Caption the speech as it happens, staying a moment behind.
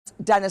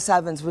Dennis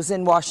Evans was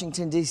in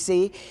Washington,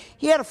 D.C.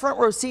 He had a front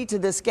row seat to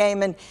this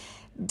game. And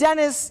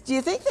Dennis, do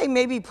you think they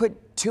maybe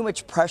put too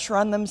much pressure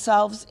on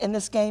themselves in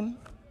this game?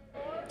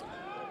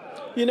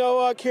 You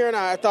know, Karen,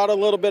 I thought a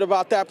little bit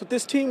about that, but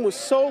this team was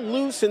so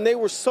loose and they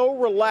were so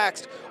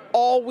relaxed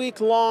all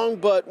week long,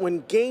 but when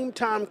game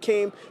time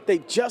came, they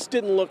just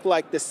didn't look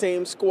like the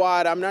same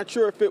squad. I'm not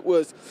sure if it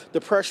was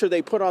the pressure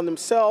they put on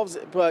themselves,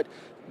 but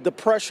the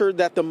pressure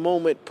that the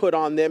moment put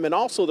on them, and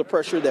also the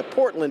pressure that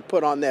Portland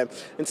put on them.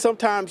 And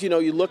sometimes, you know,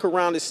 you look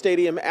around the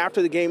stadium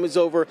after the game is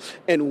over,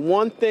 and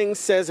one thing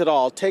says it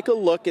all. Take a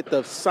look at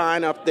the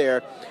sign up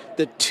there,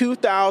 the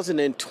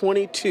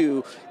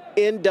 2022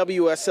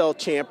 NWSL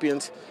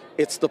champions.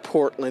 It's the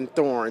Portland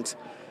Thorns.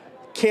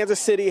 Kansas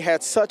City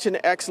had such an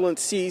excellent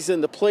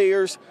season. The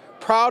players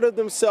proud of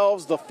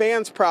themselves, the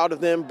fans proud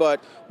of them,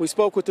 but we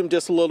spoke with them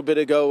just a little bit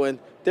ago, and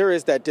there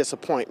is that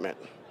disappointment.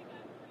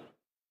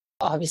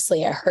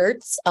 Obviously, it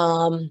hurts.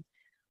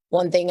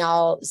 One thing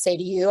I'll say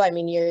to you, I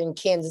mean, you're in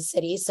Kansas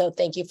City, so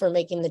thank you for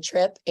making the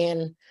trip.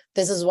 And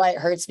this is why it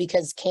hurts,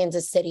 because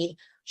Kansas City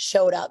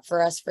showed up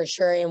for us for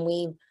sure, and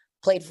we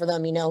played for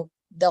them, you know,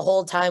 the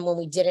whole time when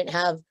we didn't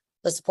have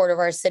the support of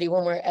our city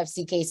when we were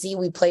FCKC,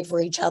 we played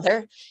for each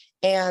other.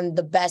 And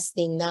the best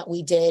thing that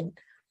we did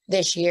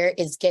this year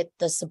is get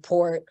the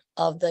support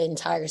of the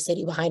entire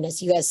city behind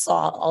us. You guys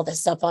saw all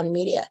this stuff on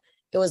media.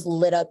 It was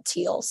lit up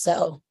teal.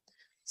 So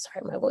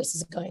sorry, my voice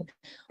is going.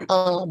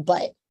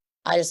 But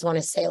I just want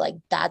to say, like,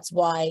 that's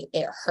why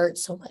it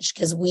hurts so much,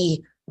 because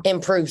we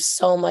improved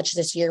so much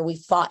this year. We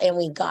fought and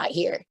we got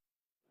here.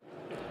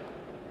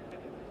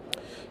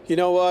 You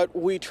know what?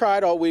 We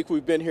tried all week.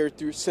 We've been here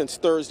since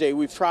Thursday.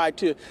 We've tried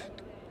to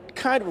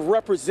kind of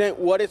represent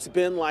what it's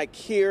been like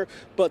here,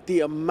 but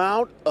the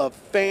amount of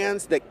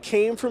fans that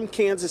came from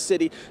Kansas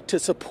City to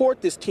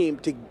support this team,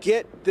 to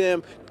get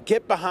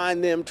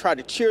behind them, try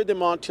to cheer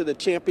them on to the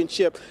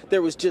championship.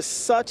 There was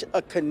just such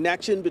a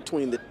connection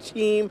between the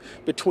team,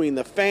 between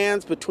the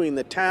fans, between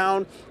the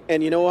town.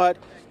 And you know what?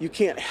 You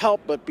can't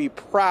help but be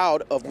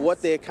proud of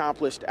what they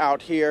accomplished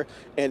out here.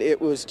 And it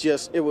was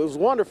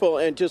wonderful,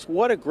 and just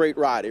what a great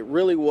ride. It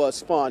really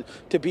was fun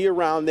to be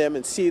around them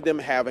and see them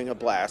having a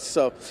blast.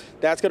 So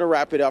that's going to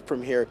wrap it up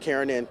from here,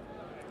 Karen, and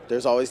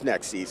there's always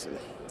next season.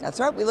 That's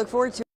right. We look forward to it.